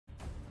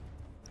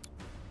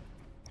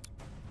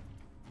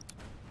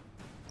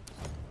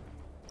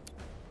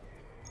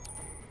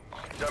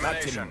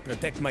Domination.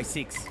 Protect my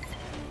six.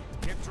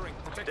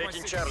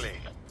 Taking Charlie.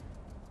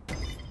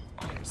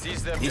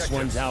 Seize the objective. This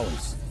one's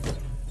ours.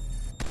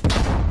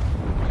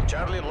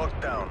 Charlie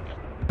locked down.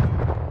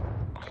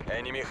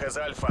 Enemy has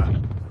Alpha.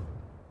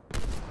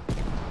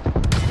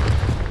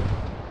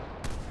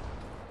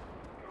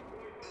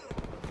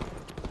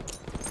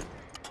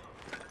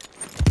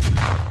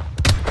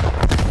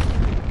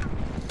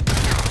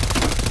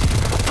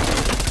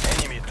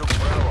 Enemy took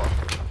Bravo.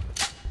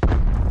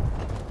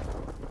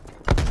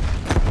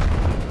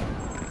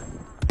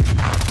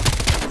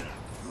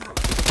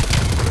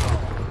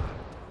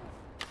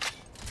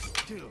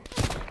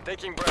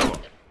 Taking Bravo.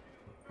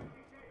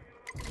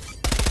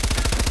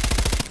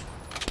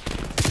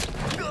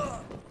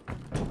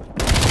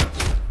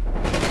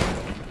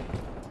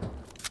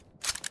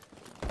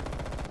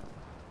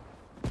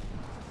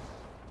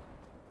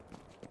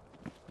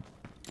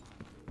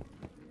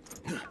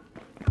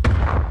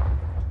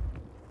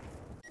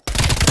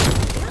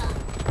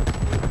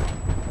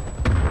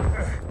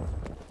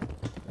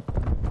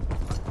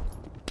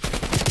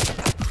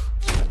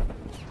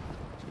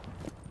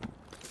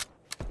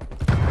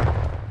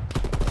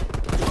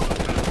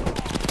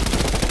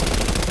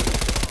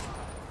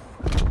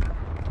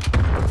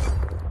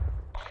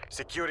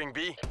 Securing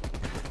B.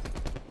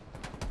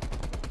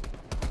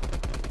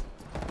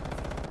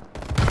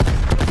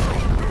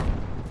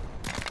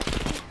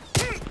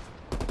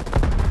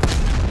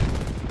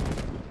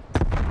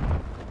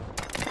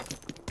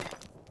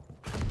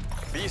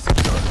 B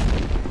secure.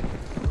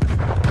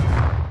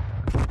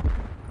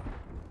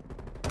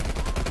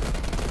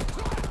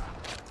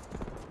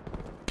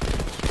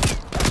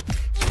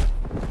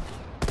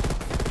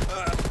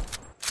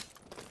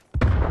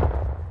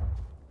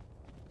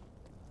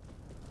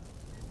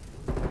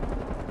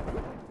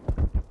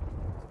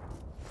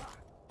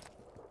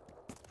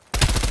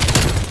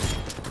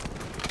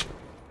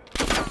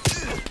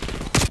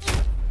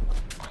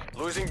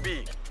 Losing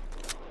B.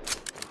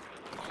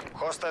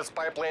 Hostile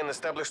spy plane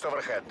established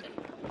overhead.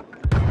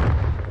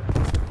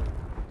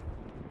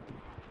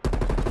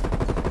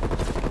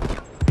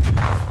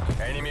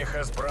 Enemy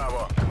has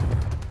Bravo.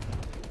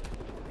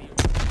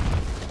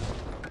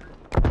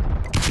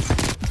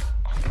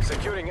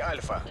 Securing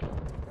Alpha.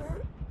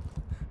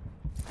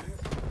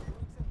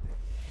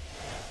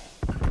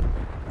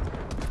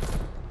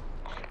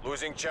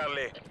 Losing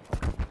Charlie.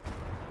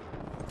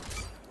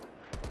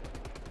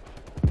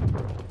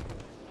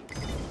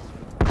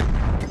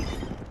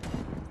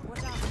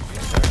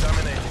 They're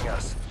dominating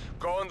us.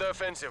 Go on the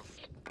offensive.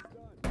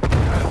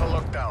 Alpha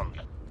lockdown.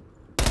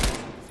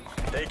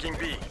 Taking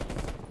B.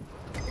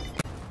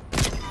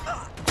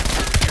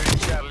 Securing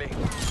Charlie.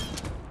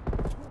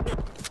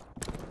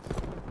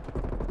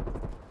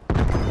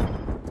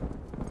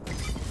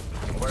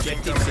 We're being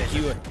Objective dominated.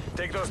 secure.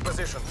 Take those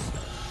positions.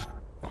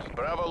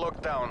 Bravo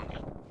lockdown.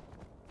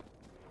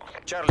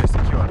 Charlie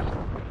secure.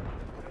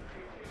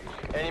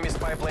 Enemy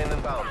spy plane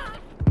inbound.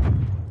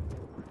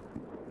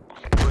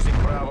 Losing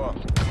Bravo.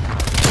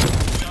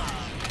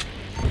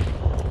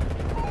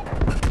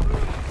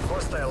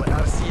 Hostile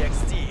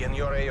RCXT in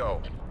your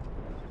AO.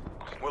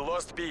 We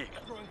lost B.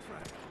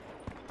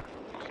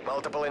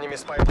 Multiple enemy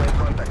spy plane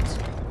contacts.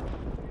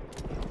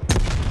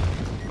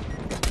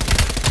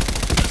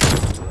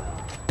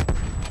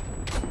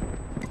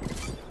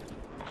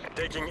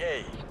 Taking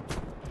A.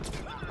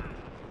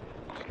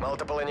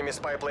 Multiple enemy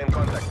spy plane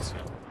contacts.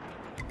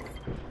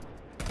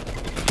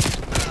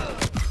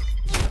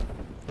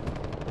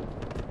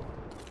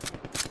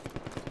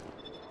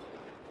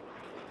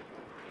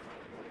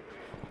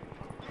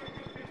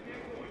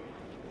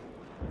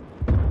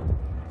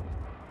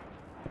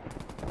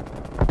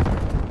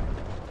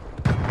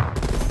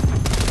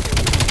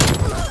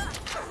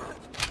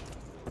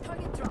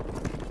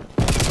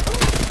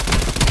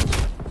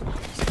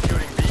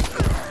 Securing B.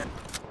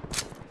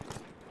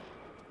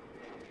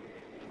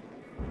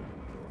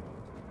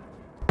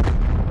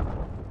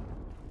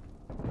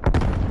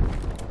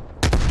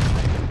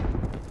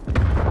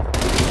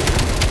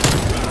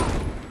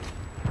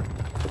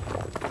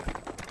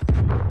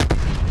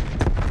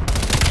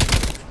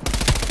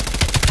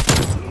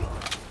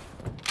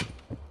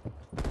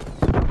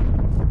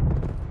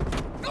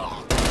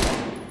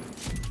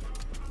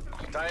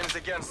 Time's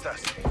against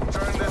us.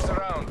 Turn this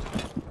around.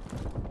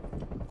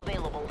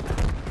 Available.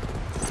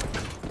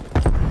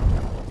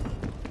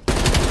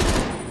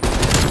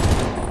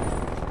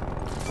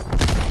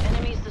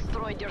 Enemies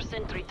destroyed your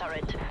sentry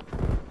turret.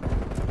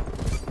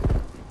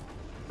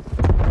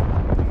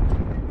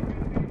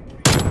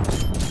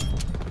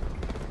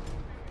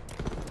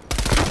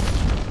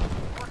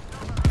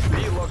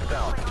 B locked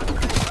down.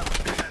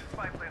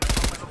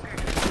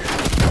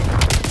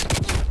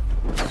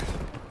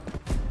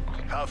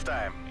 Half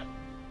time.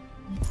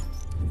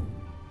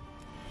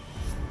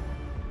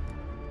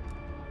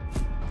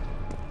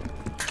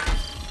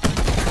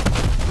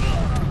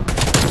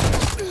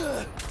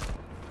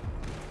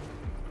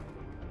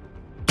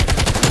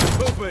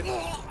 Open.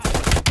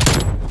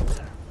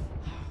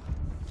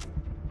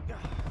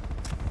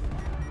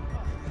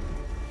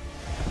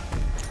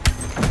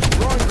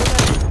 Throwing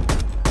grenade.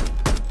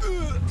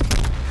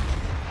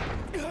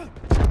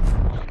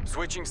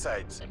 Switching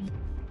sides.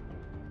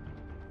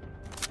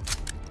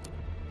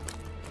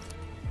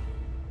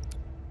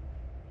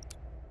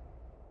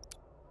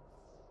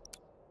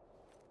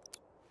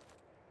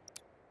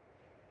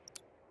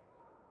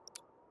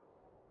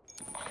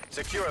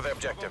 Secure the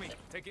objective.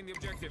 Taking the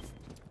objective.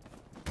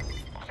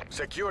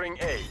 Securing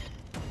A.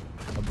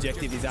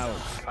 Objective is ours.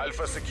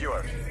 Alpha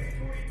secure.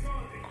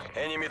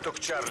 Enemy took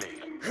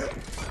Charlie.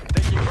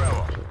 Taking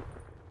Bravo.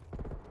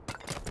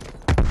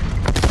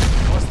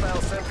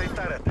 Hostile sentry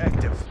turret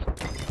active.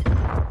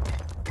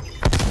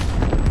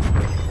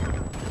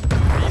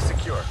 B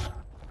secure.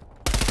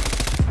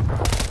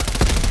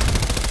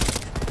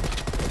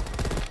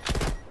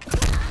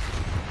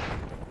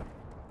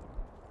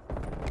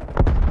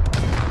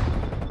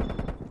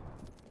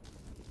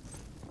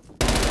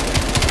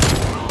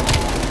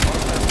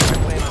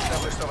 Hostile plane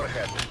established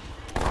overhead.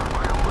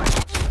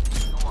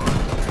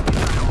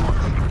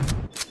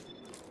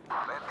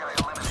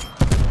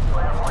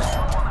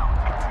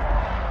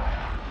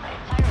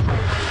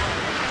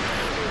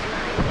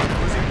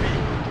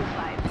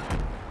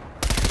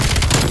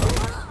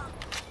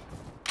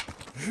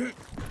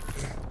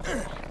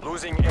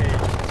 Losing A.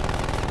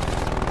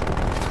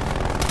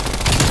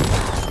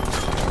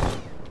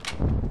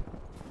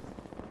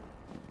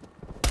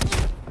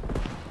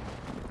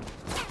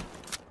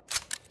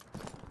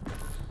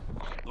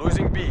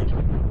 Losing B.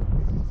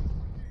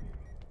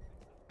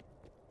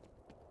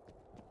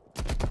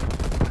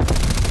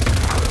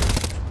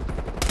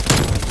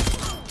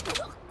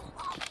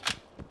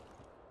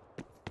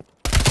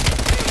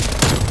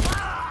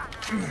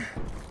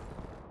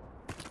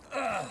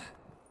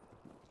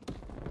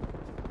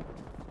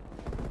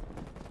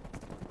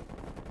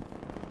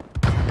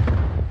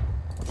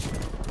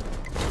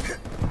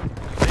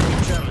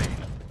 Taking Charlie.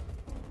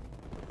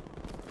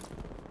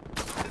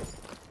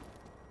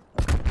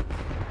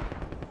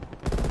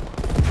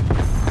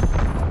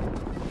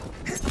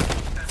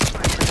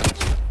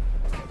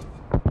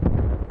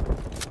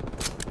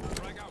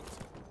 Frag out.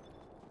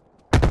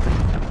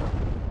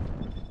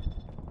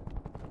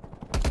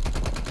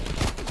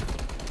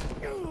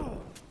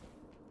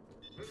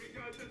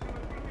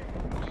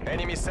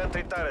 Enemy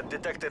sentry turret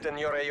detected in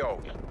your AO.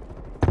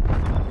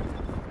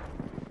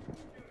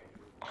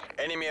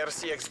 Enemy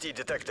RCXD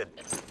detected.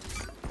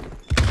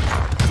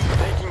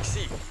 Taking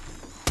C.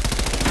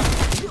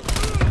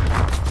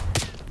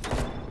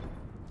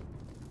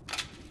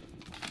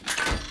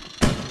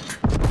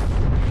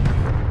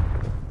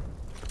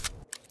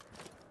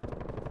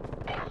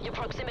 Your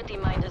proximity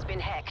mine has been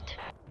hacked.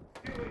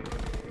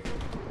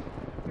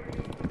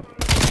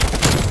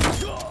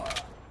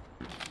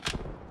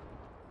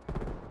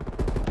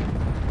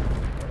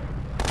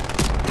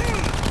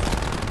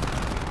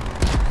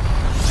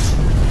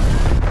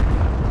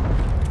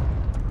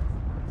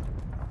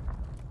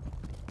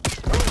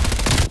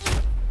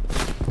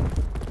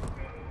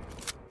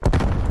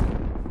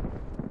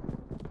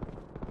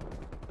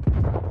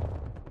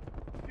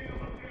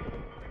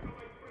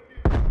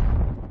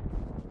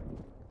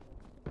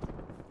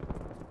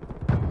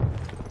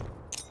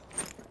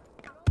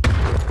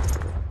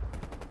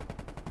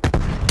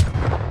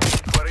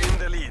 We're in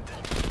the lead.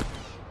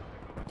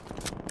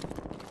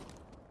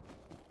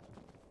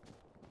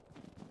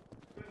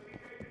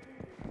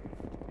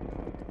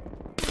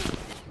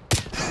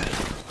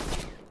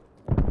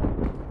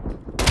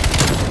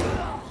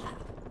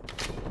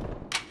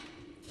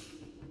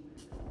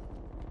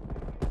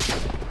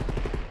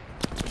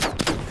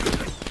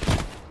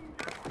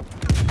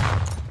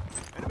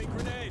 Enemy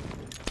grenade.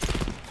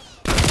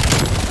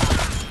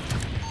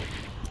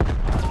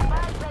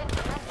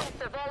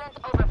 Surveillance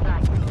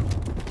overflight.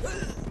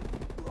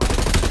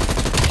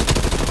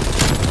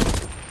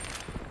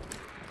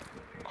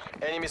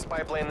 Enemy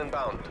spy plane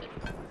inbound.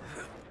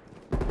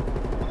 Plane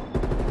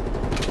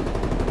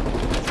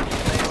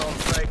on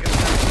strike and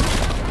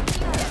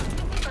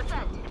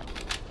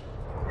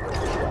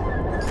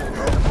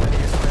multiple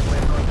enemy spy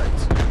plane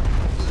contacts.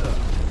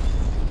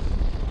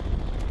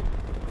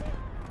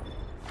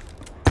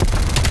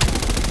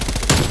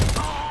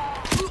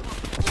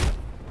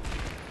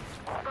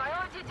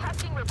 Priority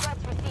tasking request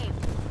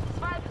received.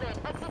 Spy plane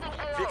exiting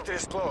AO. Victory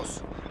is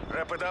close.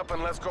 Wrap it up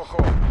and let's go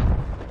home.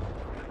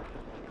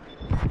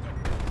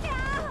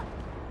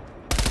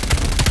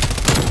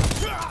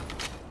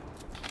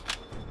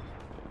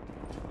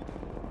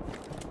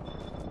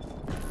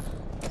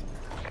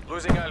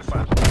 Losing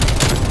Alpha.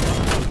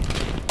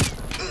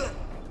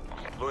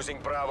 Losing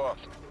Bravo.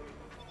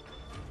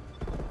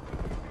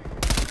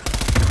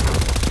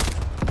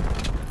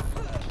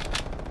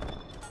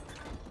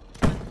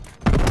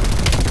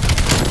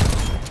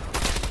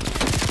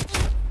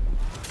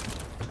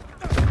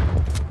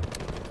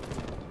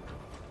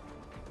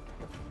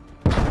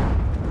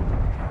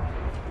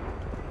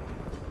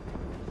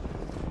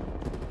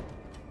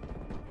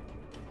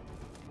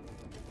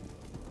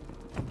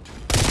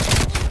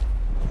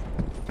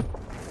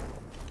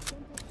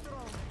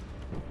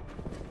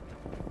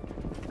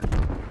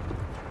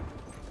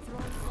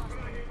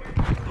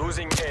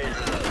 Losing A.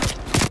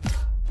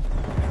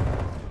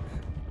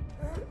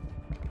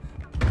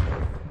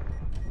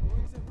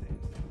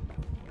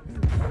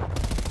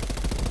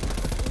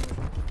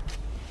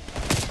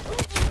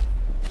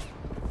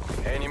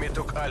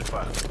 Took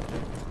Alpha.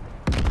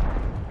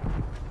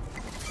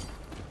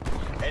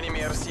 Enemy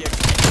RCX.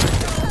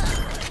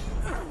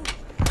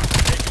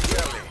 Taking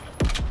Charlie.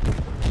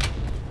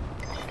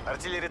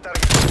 Artillery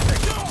target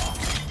detected.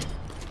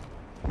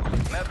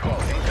 Net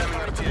call.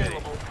 Incoming artillery.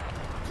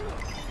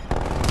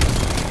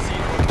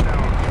 Sea going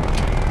down.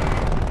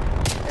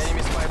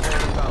 Enemy spy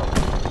plane inbound.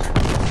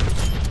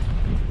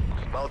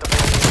 Multiple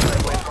enemy spy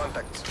plane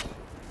contacts.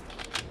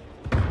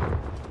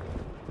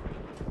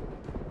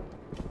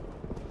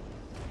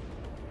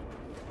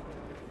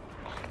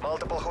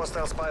 Multiple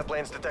hostile spy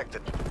planes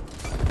detected.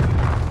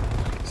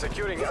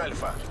 Securing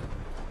Alpha.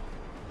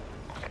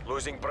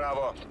 Losing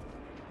Bravo.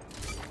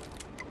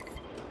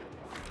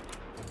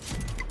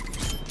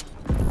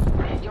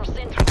 Your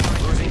sentry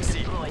turret Losing is C.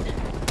 deployed.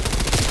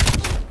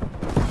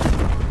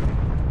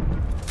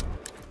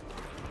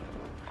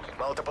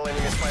 Multiple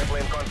enemy spy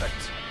plane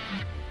contacts.